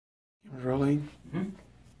Rolling.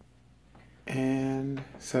 And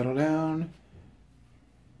settle down.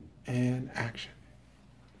 And action.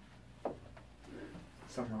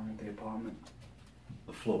 Something wrong with the apartment.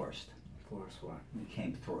 The florist. Florist what? He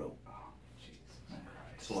came through. Oh, Jesus.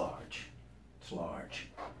 It's large. It's large.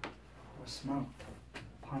 What smell?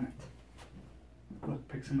 Pun it. Look,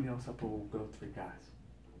 pick somebody else up or we'll go 3 guys.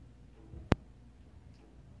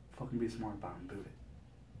 Fucking be smart about it and boot it.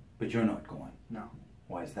 But you're not going. No.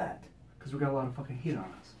 Why is that? Because we got a lot of fucking heat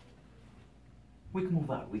on us. We can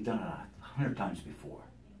move out. We've done it 100 times before.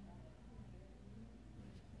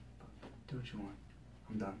 Do what you want.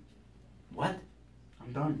 I'm done. What?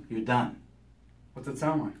 I'm done. You're done. What's it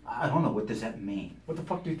sound like? I don't know. What does that mean? What the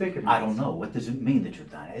fuck do you think it means? I don't know. What does it mean that you're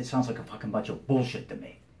done? It sounds like a fucking bunch of bullshit to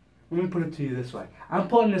me. Let me put it to you this way. I'm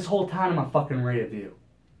putting this whole town in my fucking rear view.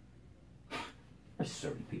 There's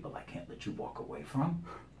certain people I can't let you walk away from.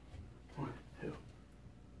 What? Who?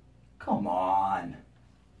 Come on.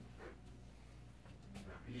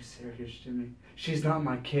 Are you serious, Jimmy? She's not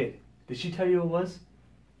my kid. Did she tell you it was?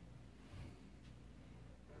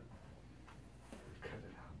 Cut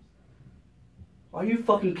it out. All you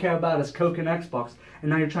fucking care about is Coke and Xbox,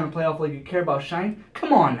 and now you're trying to play off like you care about Shine?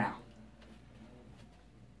 Come on now.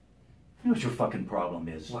 You know what your fucking problem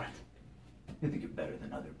is? What? You think you're better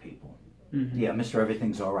than other people. Mm-hmm. Yeah, Mr.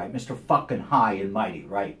 Everything's alright. Mr. fucking High and Mighty,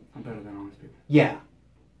 right? I'm better than honest people. Yeah.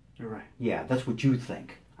 You're right. Yeah, that's what you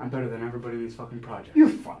think. I'm better than everybody in these fucking projects. You're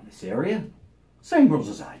from this area. Same rules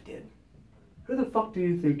as I did. Who the fuck do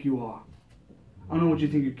you think you are? I don't know what you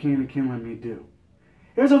think you can and can't let me do.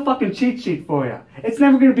 Here's a fucking cheat sheet for you. It's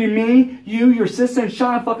never gonna be me, you, your sister, and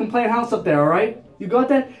Sean fucking playing house up there, alright? You got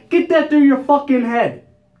that? Get that through your fucking head.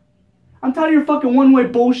 I'm tired of your fucking one-way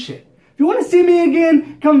bullshit. If you want to see me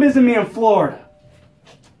again, come visit me in Florida.